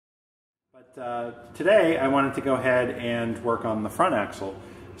But today I wanted to go ahead and work on the front axle.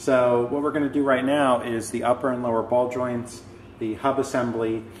 So what we're going to do right now is the upper and lower ball joints, the hub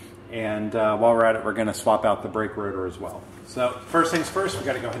assembly, and while we're at it we're going to swap out the brake rotor as well. So first things first, we've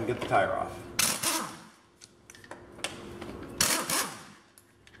got to go ahead and get the tire off.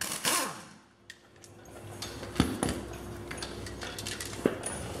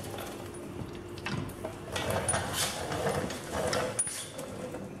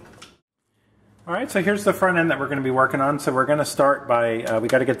 Alright, so here's the front end that we're going to be working on. So we're going to start by, we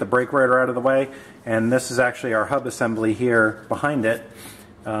got to get the brake rotor out of the way, and this is actually our hub assembly here behind it.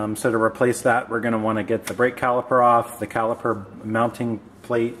 So to replace that, we're going to want to get the brake caliper off, the caliper mounting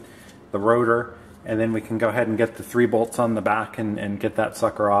plate, the rotor, and then we can go ahead and get the 3 bolts on the back and get that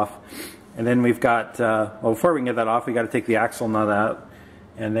sucker off. And then we've got, well, before we can get that off, we got to take the axle nut out.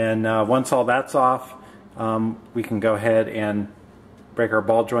 And then once all that's off, we can go ahead and break our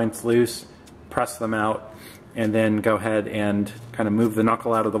ball joints loose, press them out, and then go ahead and kind of move the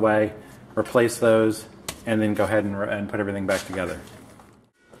knuckle out of the way, replace those, and then go ahead and put everything back together.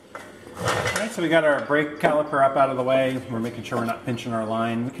 Alright, so we got our brake caliper up out of the way. We're making sure we're not pinching our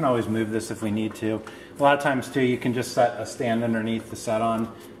line. We can always move this if we need to. A lot of times too, you can just set a stand underneath to set on.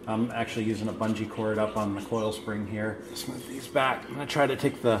 I'm actually using a bungee cord up on the coil spring here. Just move these back. I'm going to try to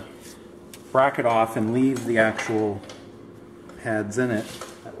take the bracket off and leave the actual pads in it.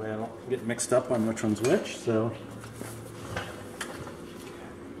 That way I don't get mixed up on which one's which. So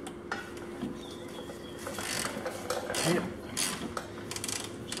okay.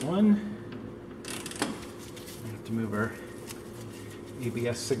 There's one. I have to move our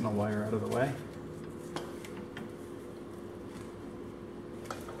ABS signal wire out of the way.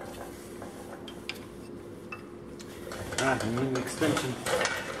 I need an extension.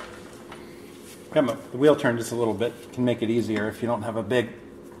 The wheel turn just a little bit can make it easier if you don't have a big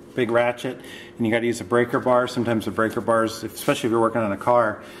ratchet and you got to use a breaker bar. Sometimes the breaker bars, especially if you're working on a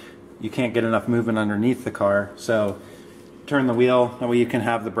car, you can't get enough movement underneath the car. So turn the wheel, that way you can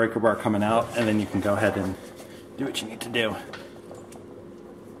have the breaker bar coming out, and then you can go ahead and do what you need to do.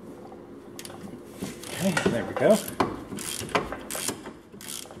 Okay, there we go.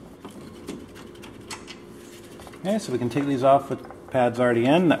 Okay, so we can take these off with pads already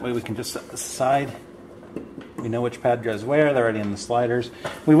in. That way we can just set this aside. We know which pad goes where. They're already in the sliders.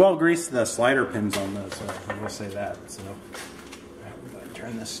 We will grease the slider pins on those, so I will say that. So I'm going to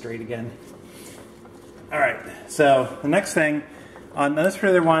turn this straight again. Alright, so the next thing, on this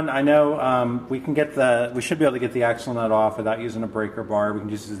particular one, I know we should be able to get the axle nut off without using a breaker bar. We can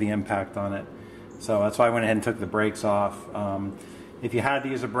just use the impact on it. So that's why I went ahead and took the brakes off. If you had to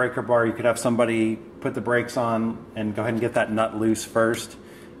use a breaker bar, you could have somebody put the brakes on and go ahead and get that nut loose first.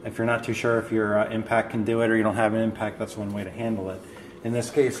 If you're not too sure if your impact can do it or you don't have an impact, that's one way to handle it. In this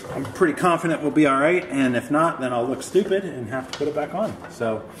case, I'm pretty confident we'll be alright, and if not, then I'll look stupid and have to put it back on.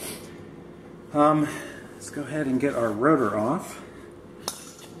 So, let's go ahead and get our rotor off.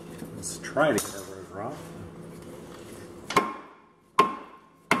 Let's try to get our rotor off.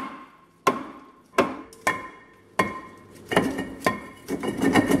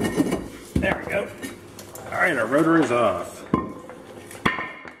 There we go. Alright, our rotor is off.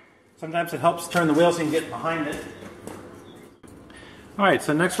 Sometimes it helps turn the wheel so you can get behind it. Alright,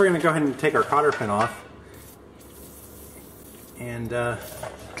 so next we're going to go ahead and take our cotter pin off. And I'm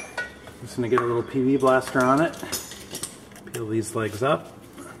just going to get a little PV blaster on it. Peel these legs up.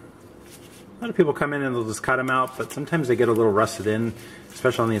 A lot of people come in and they'll just cut them out, but sometimes they get a little rusted in,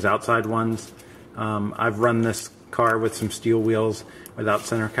 especially on these outside ones. I've run this car with some steel wheels without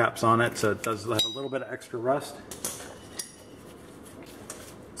center caps on it, so it does have a little bit of extra rust.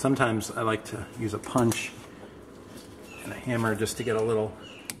 Sometimes I like to use a punch and a hammer just to get a little,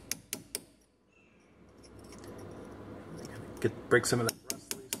 break some of that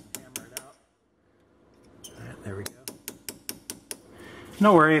rust loose and hammer it out. Alright, there we go.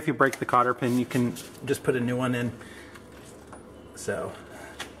 No worry if you break the cotter pin, you can just put a new one in. So.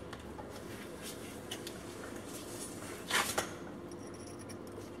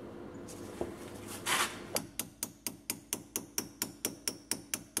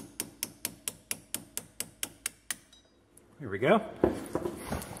 Here we go.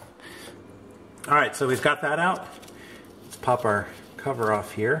 Alright, so we've got that out. Let's pop our cover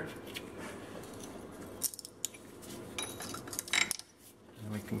off here.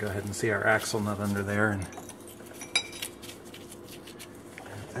 And we can go ahead and see our axle nut under there. And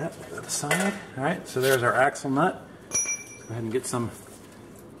put that aside. Alright, so there's our axle nut. Let's go ahead and get some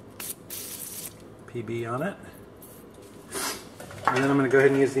PB on it. And then I'm going to go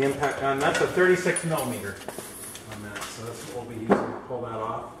ahead and use the impact gun. That's a 36 millimeter. So that's what we'll be using to pull that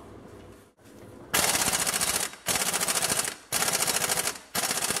off.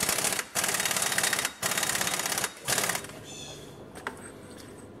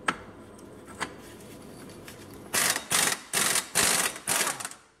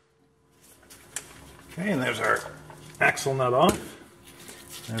 Okay, and there's our axle nut off.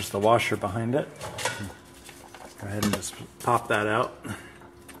 There's the washer behind it. Go ahead and just pop that out.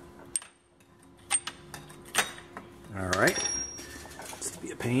 Alright, this will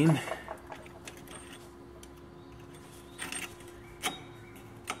be a pain.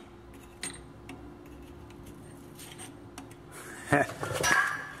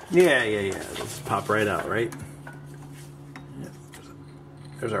 Yeah, it'll just pop right out, right?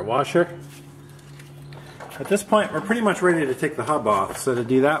 There's our washer. At this point, we're pretty much ready to take the hub off. So to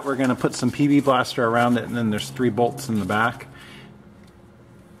do that, we're going to put some PB blaster around it, and then there's 3 bolts in the back.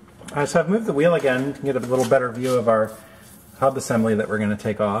 So I've moved the wheel again to get a little better view of our hub assembly that we're going to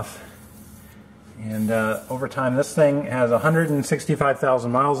take off. And over time, this thing has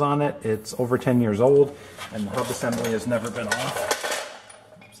 165,000 miles on it. It's over 10 years old, and the hub assembly has never been off.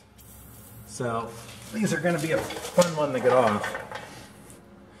 So these are going to be a fun one to get off.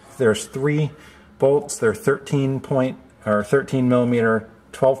 There's 3 bolts. They're 13 millimeter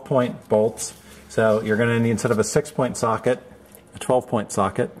 12-point bolts. So you're going to need, instead of a 6-point socket, a 12-point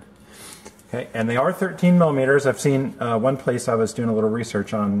socket. Okay, and they are 13 millimeters. I've seen one place I was doing a little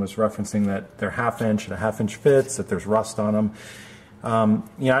research on was referencing that they're 1/2 inch and a 1/2 inch fits, that there's rust on them. I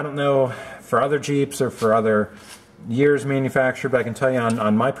don't know for other Jeeps or for other years manufactured, but I can tell you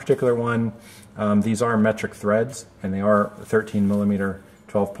on my particular one, these are metric threads, and they are 13 millimeter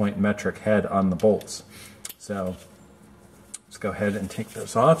 12-point metric head on the bolts. So let's go ahead and take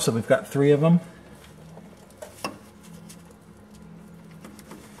those off. So we've got 3 of them.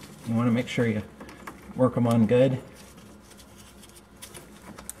 You want to make sure you work them on good.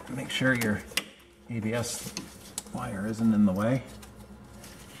 Make sure your ABS wire isn't in the way.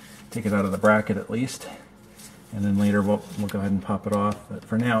 Take it out of the bracket at least, and then later we'll go ahead and pop it off. But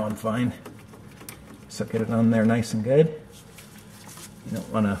for now, I'm fine. So get it on there nice and good. You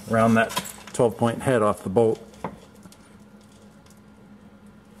don't want to round that 12-point head off the bolt.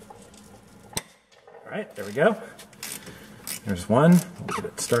 All right, there we go. There's one. We'll get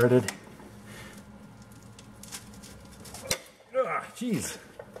it started. Ah, jeez,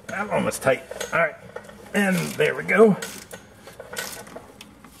 that one was tight. All right, and there we go.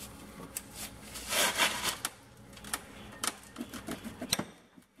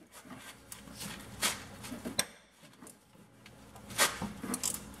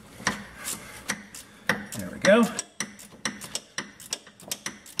 There we go.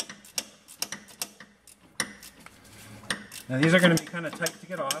 Now these are going to be kind of tight to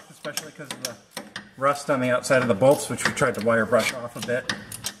get off, especially because of the rust on the outside of the bolts, which we tried to wire brush off a bit.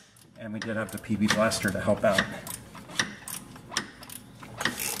 And we did have the PB blaster to help out.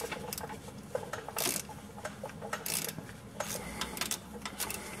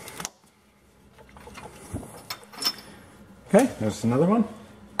 Okay, there's another one.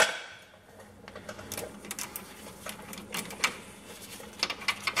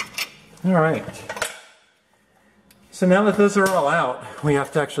 All right. So now that those are all out, we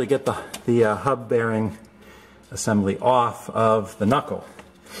have to actually get the hub bearing assembly off of the knuckle.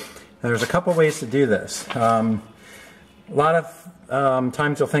 Now there's a couple ways to do this. A lot of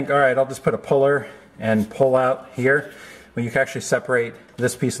times you'll think, all right, I'll just put a puller and pull out here. Well, you can actually separate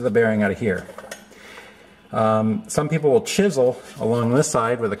this piece of the bearing out of here. Some people will chisel along this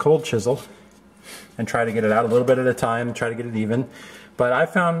side with a cold chisel and try to get it out a little bit at a time, try to get it even. But I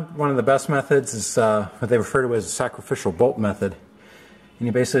found one of the best methods is what they refer to as a sacrificial bolt method. And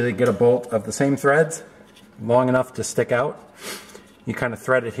you basically get a bolt of the same threads, long enough to stick out. You kind of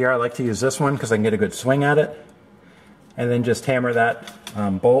thread it here. I like to use this one because I can get a good swing at it. And then just hammer that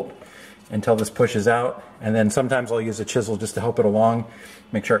bolt until this pushes out. And then sometimes I'll use a chisel just to help it along,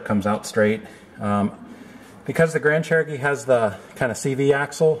 make sure it comes out straight. Because the Grand Cherokee has the kind of CV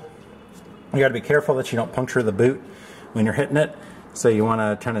axle, you got to be careful that you don't puncture the boot when you're hitting it. So you want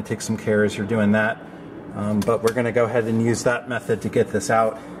to kind of take some care as you're doing that. But we're going to go ahead and use that method to get this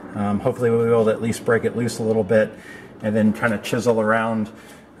out. Hopefully we'll be able to at least break it loose a little bit and then kind of chisel around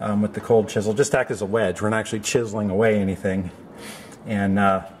with the cold chisel. Just act as a wedge. We're not actually chiseling away anything, and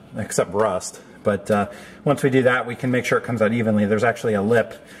except rust. But once we do that, we can make sure it comes out evenly. There's actually a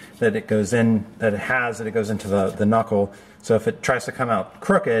lip that it goes in, that it goes into the knuckle. So if it tries to come out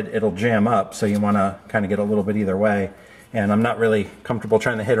crooked, it'll jam up. So you want to kind of get a little bit either way. And I'm not really comfortable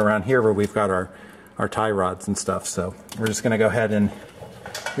trying to hit around here where we've got our tie rods and stuff. So we're just going to go ahead and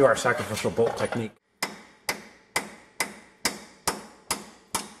do our sacrificial bolt technique.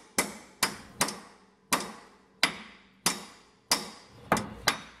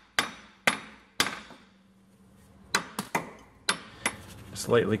 Just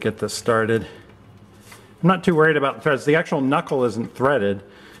lightly get this started. I'm not too worried about the threads. The actual knuckle isn't threaded.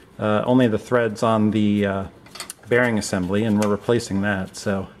 only the threads on the bearing assembly, and we're replacing that,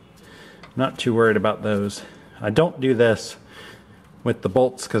 so I'm not too worried about those. I don't do this with the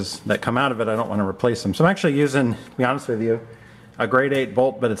bolts because that come out of it, I don't want to replace them. So I'm actually using, to be honest with you, a grade 8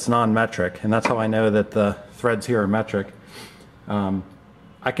 bolt, but it's non-metric, and that's how I know that the threads here are metric.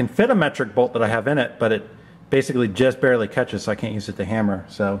 I can fit a metric bolt that I have in it, but it basically just barely catches, so I can't use it to hammer.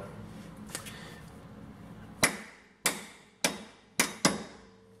 So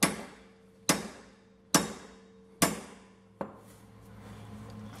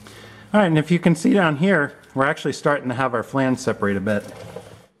alright, and if you can see down here, we're actually starting to have our flange separate a bit.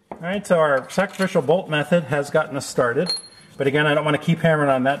 Alright, so our sacrificial bolt method has gotten us started. But again, I don't want to keep hammering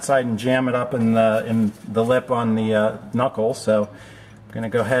on that side and jam it up in the lip on the knuckle, so I'm going to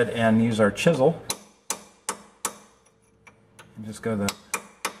go ahead and use our chisel. And just go the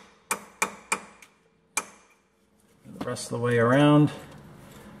rest of the way around.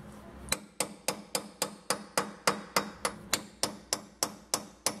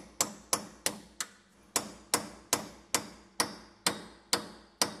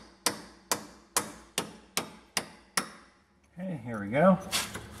 Here we go.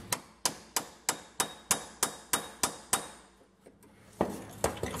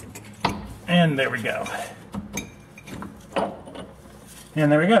 And there we go.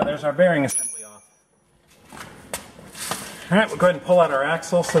 And there we go. There's our bearing assembly off. Alright, we'll go ahead and pull out our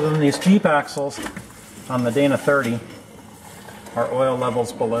axle. So then these Jeep axles on the Dana 30 are oil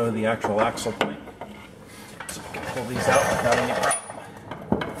levels below the actual axle point. So we can pull these out without any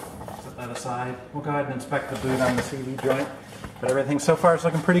problem. Set that aside. We'll go ahead and inspect the boot on the CV joint. But everything so far is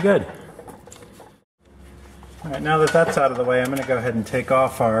looking pretty good. Alright, now that that's out of the way, I'm going to go ahead and take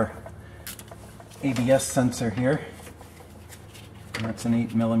off our ABS sensor here. And that's an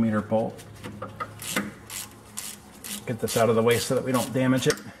 8mm bolt. Get this out of the way so that we don't damage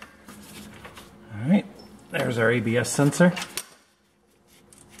it. Alright, there's our ABS sensor.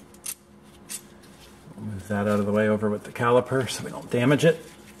 Move that out of the way over with the caliper so we don't damage it.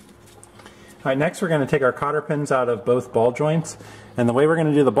 Alright, next we're going to take our cotter pins out of both ball joints, and the way we're going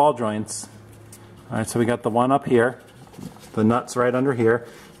to do the ball joints, alright, so we got the one up here, the nut's right under here,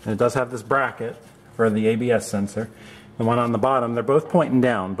 and it does have this bracket for the ABS sensor. The one on the bottom, they're both pointing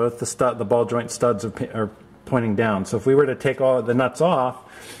down, both the ball joint studs are pointing down. So if we were to take all the nuts off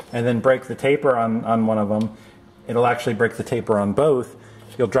and then break the taper on one of them, it'll actually break the taper on both.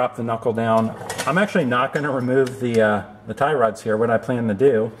 You'll drop the knuckle down. I'm actually not going to remove the tie rods here. What I plan to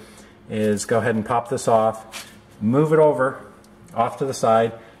do is go ahead and pop this off, move it over off to the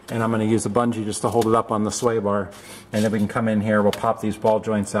side, and I'm going to use a bungee just to hold it up on the sway bar, and then we can come in here, we'll pop these ball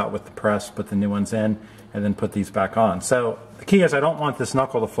joints out with the press, put the new ones in, and then put these back on. So the key is I don't want this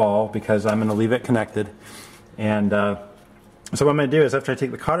knuckle to fall because I'm going to leave it connected, and so what I'm going to do is after I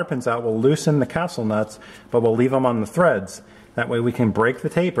take the cotter pins out, we'll loosen the castle nuts, but we'll leave them on the threads. That way we can break the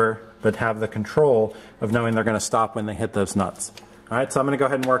taper but have the control of knowing they're going to stop when they hit those nuts. Alright, so I'm going to go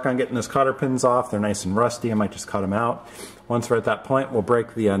ahead and work on getting those cotter pins off. They're nice and rusty. I might just cut them out. Once we're at that point, we'll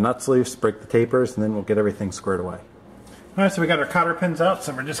break the nuts loose, break the tapers, and then we'll get everything squared away. Alright, so we got our cotter pins out,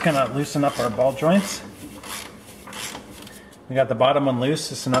 so we're just going to loosen up our ball joints. We got the bottom one loose,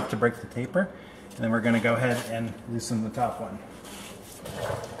 just enough to break the taper. And then we're going to go ahead and loosen the top one.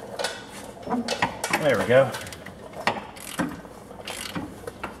 There we go.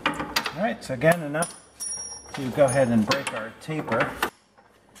 Alright, so again, enough to go ahead and break our taper.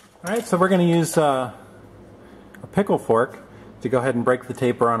 Alright, so we're going to use a pickle fork to go ahead and break the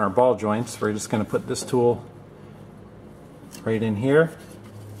taper on our ball joints. We're just going to put this tool right in here,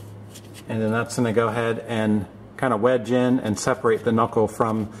 and then that's going to go ahead and kind of wedge in and separate the knuckle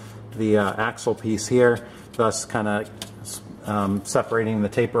from the axle piece here, thus kind of separating the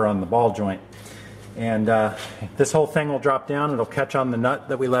taper on the ball joint. And this whole thing will drop down, it'll catch on the nut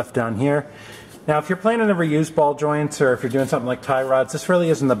that we left down here. Now if you're planning to reuse ball joints, or if you're doing something like tie rods, this really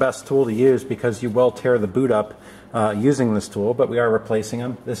isn't the best tool to use because you will tear the boot up using this tool, but we are replacing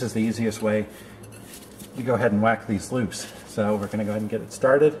them. This is the easiest way to go ahead and whack these loose. So we're going to go ahead and get it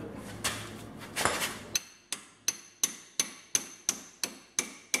started.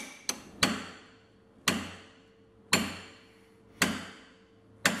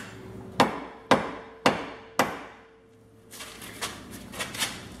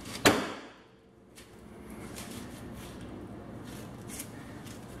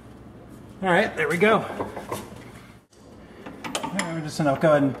 Alright, there we go. Right, we're just going to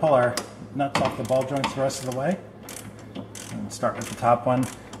go ahead and pull our nuts off the ball joints the rest of the way. And start with the top one.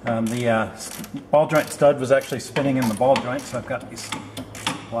 The ball joint stud was actually spinning in the ball joint, so I've got these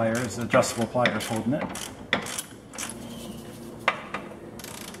pliers, adjustable pliers holding it.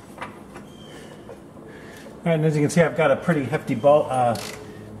 Alright, and as you can see, I've got a pretty hefty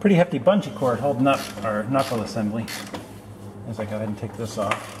bungee cord holding up our knuckle assembly. As I go ahead and take this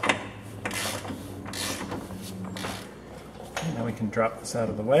off. Okay, now we can drop this out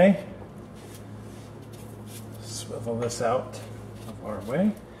of the way. Swivel this out of our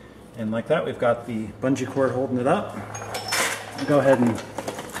way. And like that, we've got the bungee cord holding it up. I'll go ahead and,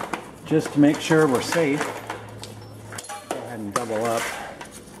 just to make sure we're safe, go ahead and double up.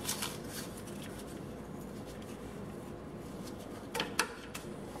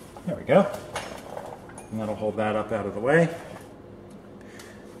 There we go. And that'll hold that up out of the way.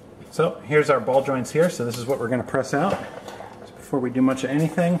 So here's our ball joints here. So this is what we're going to press out. So before we do much of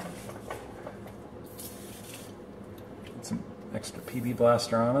anything, get some extra PB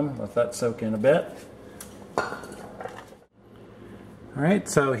Blaster on them. Let that soak in a bit. Alright,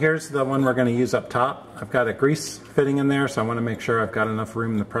 so here's the one we're going to use up top. I've got a grease fitting in there, so I want to make sure I've got enough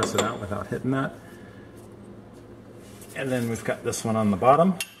room to press it out without hitting that. And then we've got this one on the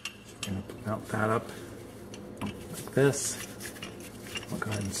bottom. I'm going to mount that up like this. I'll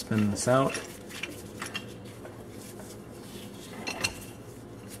go ahead and spin this out.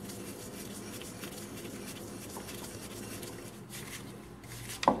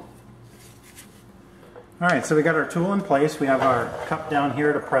 Alright, so we got our tool in place. We have our cup down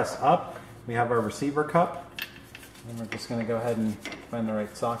here to press up. We have our receiver cup. And we're just going to go ahead and find the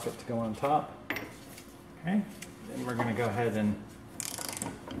right socket to go on top. Okay, then we're going to go ahead and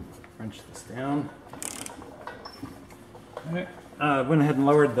wrench this down. Alright, went ahead and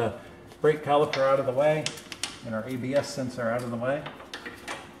lowered the brake caliper out of the way and our ABS sensor out of the way,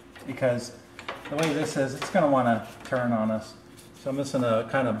 because the way this is, it's going to want to turn on us. So I'm just going to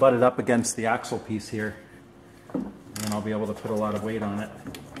kind of butt it up against the axle piece here, and then I'll be able to put a lot of weight on it.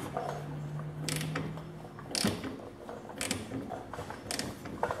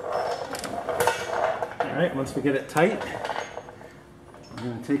 Alright, once we get it tight, we're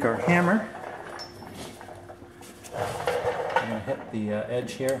going to take our hammer. I'm going to hit the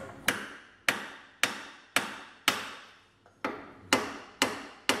edge here.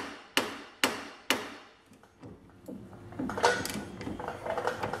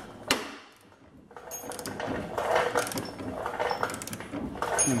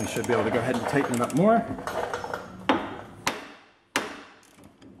 And we should be able to go ahead and tighten it up more.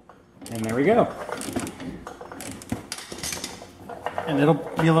 And there we go. And it'll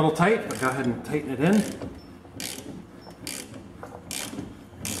be a little tight, but go ahead and tighten it in.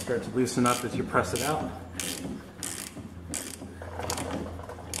 It'll start to loosen up as you press it out.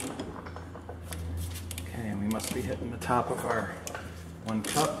 Okay, and we must be hitting the top of our one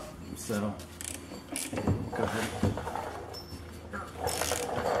cup, so go ahead.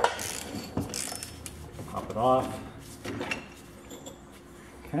 Pop it off.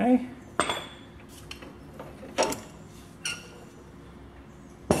 Okay.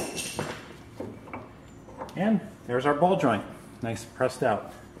 And there's our ball joint. Nice pressed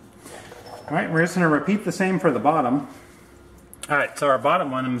out. Alright, we're just going to repeat the same for the bottom. Alright, so our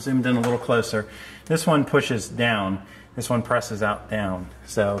bottom one, I'm zoomed in a little closer. This one pushes down. This one presses out down.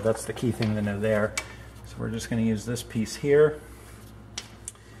 So that's the key thing to know there. So we're just going to use this piece here.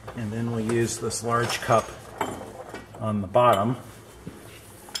 And then we'll use this large cup on the bottom.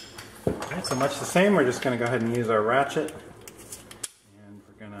 Alright, so much the same. We're just going to go ahead and use our ratchet. And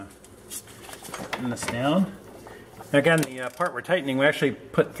we're going to tighten this down. Again, the part we're tightening, we actually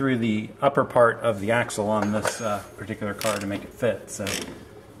put through the upper part of the axle on this particular car to make it fit. So,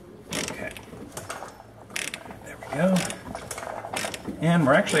 okay. There we go. And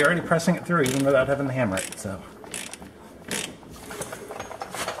we're actually already pressing it through even without having the hammer it. So.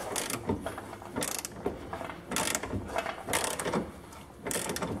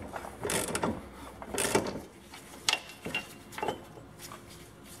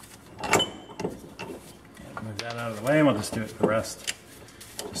 Move that out of the way and we'll just do it the rest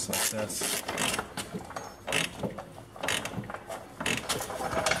just like this.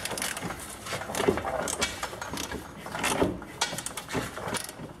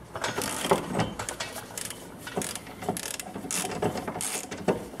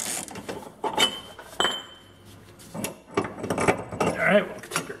 Alright, we'll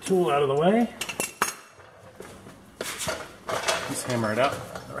take our tool out of the way. Just hammer it out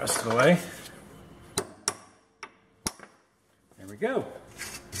the rest of the way. There we go.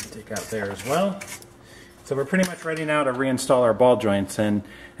 Take out there as well. So we're pretty much ready now to reinstall our ball joints, and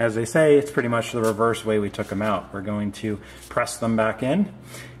as they say, it's pretty much the reverse way we took them out. We're going to press them back in,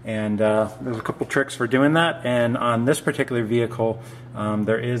 and there's a couple tricks for doing that, and on this particular vehicle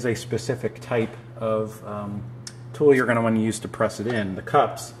there is a specific type of tool you're going to want to use to press it in, the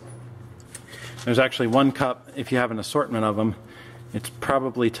cups. There's actually one cup, if you have an assortment of them, it's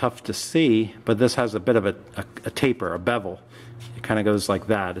probably tough to see, but this has a bit of a taper, a bevel. It kind of goes like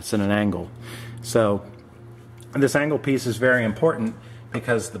that. It's in an angle. So this angle piece is very important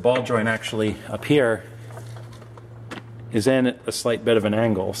because the ball joint actually up here is in a slight bit of an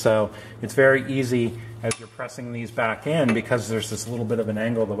angle. So it's very easy as you're pressing these back in, because there's this little bit of an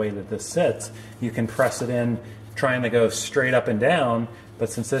angle the way that this sits, you can press it in trying to go straight up and down, but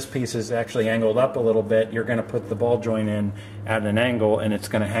since this piece is actually angled up a little bit, you're going to put the ball joint in at an angle and it's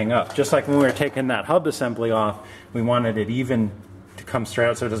going to hang up. Just like when we were taking that hub assembly off, we wanted it even to come straight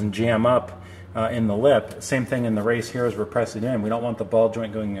out so it doesn't jam up in the lip. Same thing in the race here as we're pressing in. We don't want the ball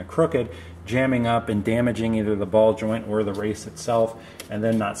joint going crooked, jamming up and damaging either the ball joint or the race itself, and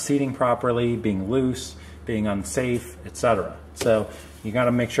then not seating properly, being loose, being unsafe, etc. So you got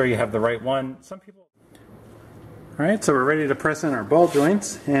to make sure you have the right one. Some people. All right, so we're ready to press in our ball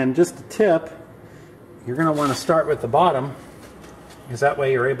joints, and just a tip, you're going to want to start with the bottom, because that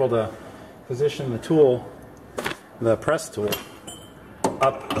way you're able to position the tool, the press tool,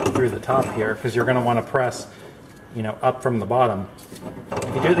 up through the top here, because you're going to want to press, you know, up from the bottom.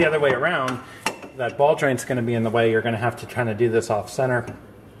 If you do it the other way around, that ball joint's going to be in the way. You're going to have to kind of do this off center,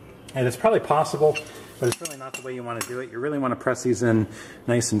 and it's probably possible, but it's really not the way you want to do it. You really want to press these in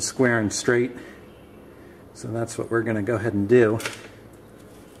nice and square and straight. So that's what we're going to go ahead and do.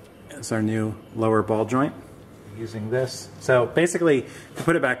 It's our new lower ball joint using this. So basically, to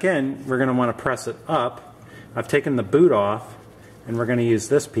put it back in, we're going to want to press it up. I've taken the boot off, and we're going to use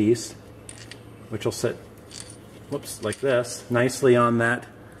this piece, which will sit, whoops, like this, nicely on that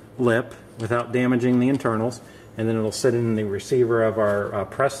lip without damaging the internals, and then it'll sit in the receiver of our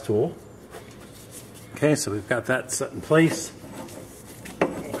press tool. Okay, so we've got that set in place.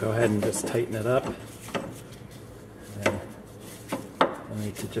 We'll go ahead and just tighten it up. And we'll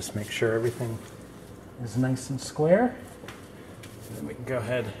need to just make sure everything is nice and square. And then we can go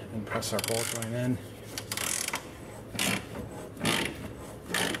ahead and press our ball joint in.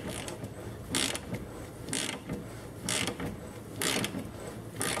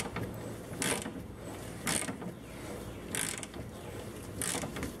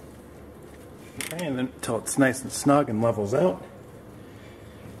 And then until it's nice and snug and levels out.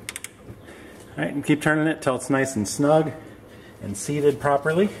 Alright, and keep turning it till it's nice and snug and seated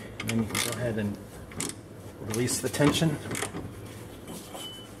properly. And then you can go ahead and release the tension.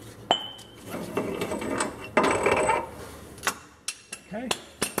 Okay.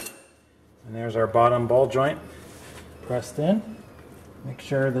 And there's our bottom ball joint pressed in. Make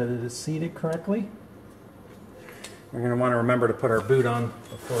sure that it is seated correctly. We're going to want to remember to put our boot on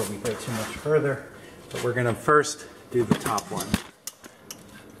before we go too much further, but we're going to first do the top one.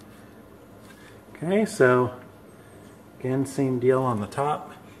 Okay, so again, same deal on the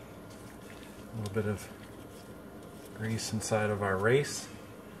top. A little bit of grease inside of our race.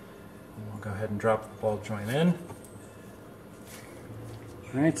 And we'll go ahead and drop the ball joint in.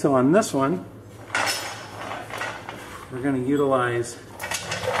 Alright, so on this one, we're going to utilize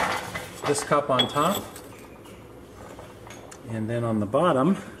this cup on top. And then on the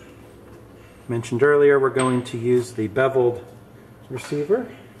bottom, mentioned earlier, we're going to use the beveled receiver.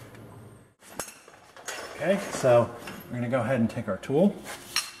 Okay, so we're going to go ahead and take our tool.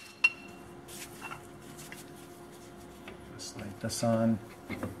 Slide this on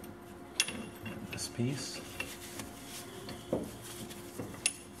this piece. Make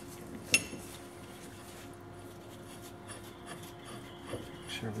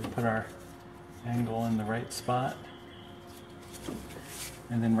sure we put our angle in the right spot.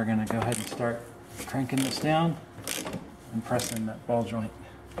 And then we're going to go ahead and start cranking this down and pressing that ball joint.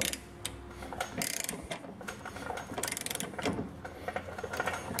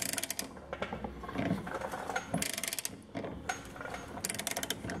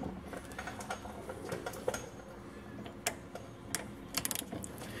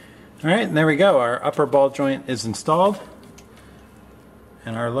 Alright, and there we go. Our upper ball joint is installed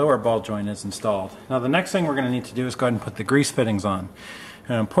and our lower ball joint is installed. Now the next thing we're going to need to do is go ahead and put the grease fittings on.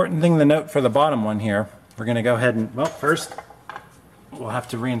 An important thing to note for the bottom one here, we're going to go ahead and, well, first we'll have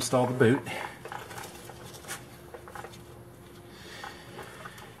to reinstall the boot.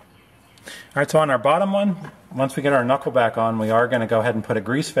 Alright, so on our bottom one, once we get our knuckle back on, we are going to go ahead and put a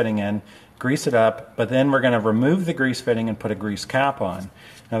grease fitting in, grease it up, but then we're going to remove the grease fitting and put a grease cap on.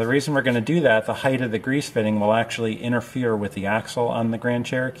 Now the reason we're going to do that, the height of the grease fitting will actually interfere with the axle on the Grand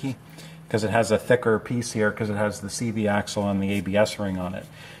Cherokee, because it has a thicker piece here because it has the CV axle and the ABS ring on it.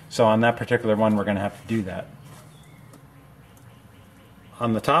 So on that particular one, we're going to have to do that.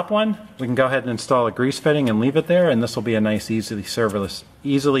 on the top one, we can go ahead and install a grease fitting and leave it there, and this will be a nice easily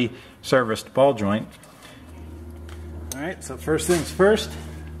serviced ball joint. Alright, so first things first,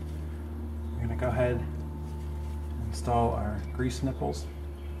 we're going to go ahead and install our grease nipples,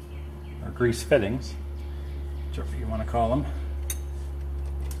 or grease fittings, whichever you want to call them.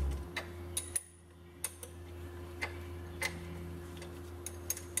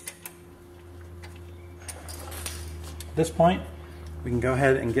 At this point, we can go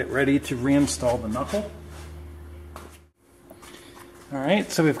ahead and get ready to reinstall the knuckle.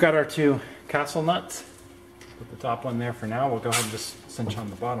 Alright, so we've got our two castle nuts. Put the top one there for now. We'll go ahead and just cinch on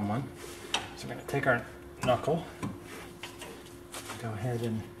the bottom one. So we're going to take our knuckle, go ahead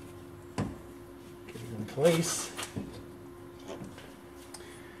and get it in place.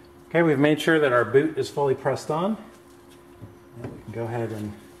 Okay, we've made sure that our boot is fully pressed on. And we can go ahead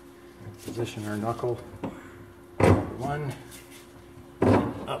and position our knuckle one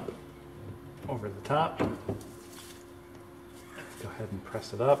up over the top. Go ahead and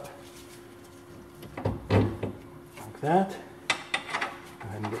press it up like that. Go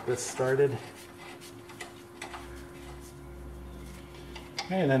ahead and get this started.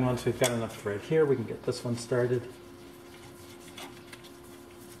 Okay, and then once we've got enough thread here, we can get this one started.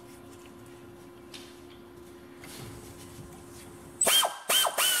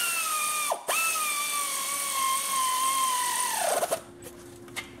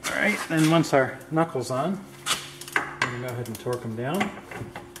 Alright, then once our knuckle's on, we're going to go ahead and torque them down.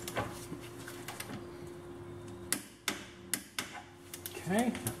 Okay,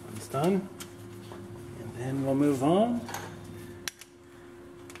 that one's done. And then we'll move on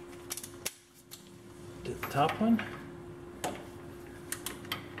to the top one.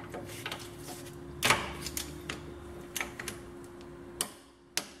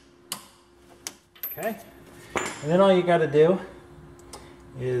 Okay, and then all you got to do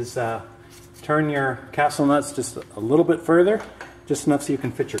is turn your castle nuts just a little bit further, just enough so you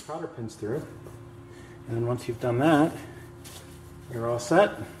can fit your cotter pins through. And then once you've done that, you're all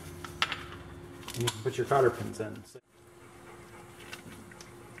set, and you can put your cotter pins in.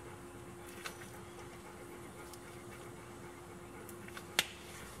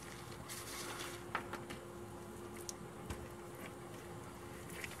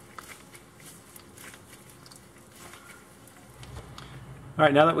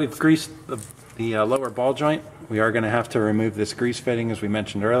 Alright, now that we've greased the lower ball joint, we are going to have to remove this grease fitting as we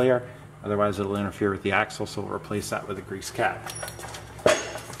mentioned earlier, otherwise it'll interfere with the axle, so we'll replace that with a grease cap.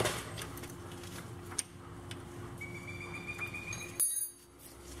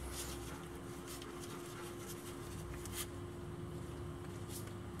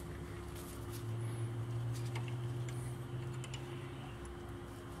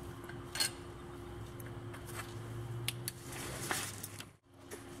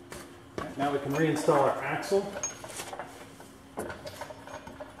 Now we can reinstall our axle.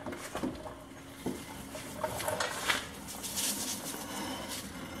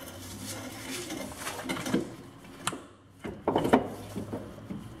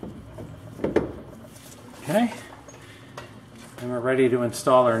 Okay, and we're ready to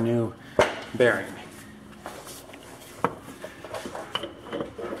install our new bearing.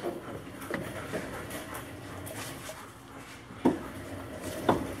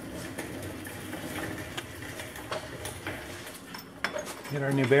 Get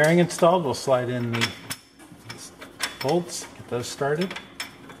our new bearing installed, we'll slide in the bolts, get those started.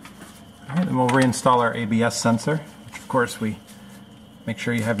 Alright, then we'll reinstall our ABS sensor, which of course we make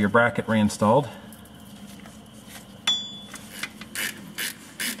sure you have your bracket reinstalled.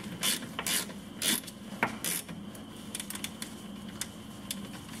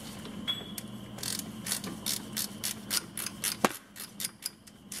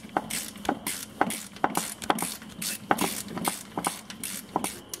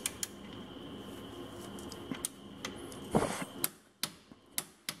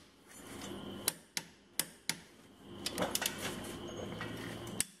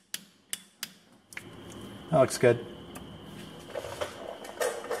 That looks good.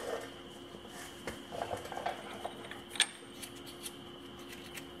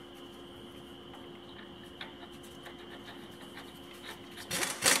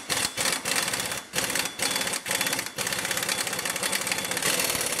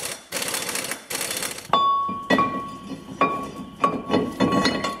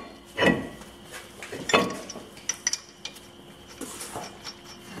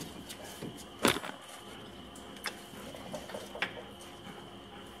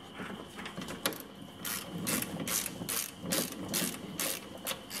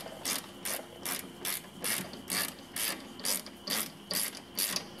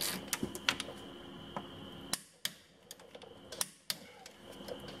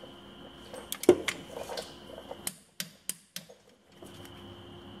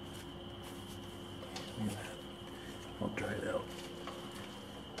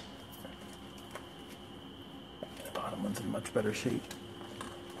 in much better shape.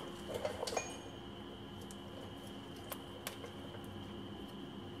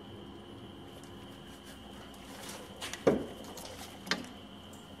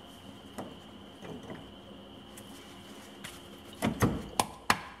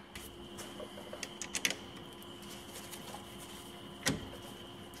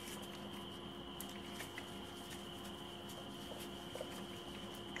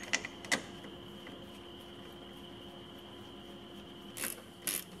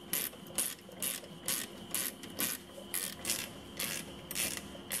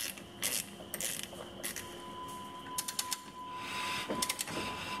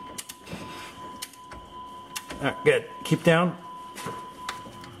 All right, good. Keep down.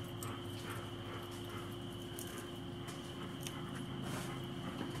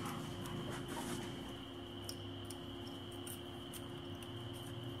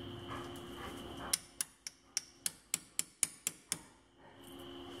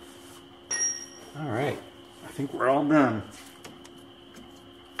 All right, I think we're all done.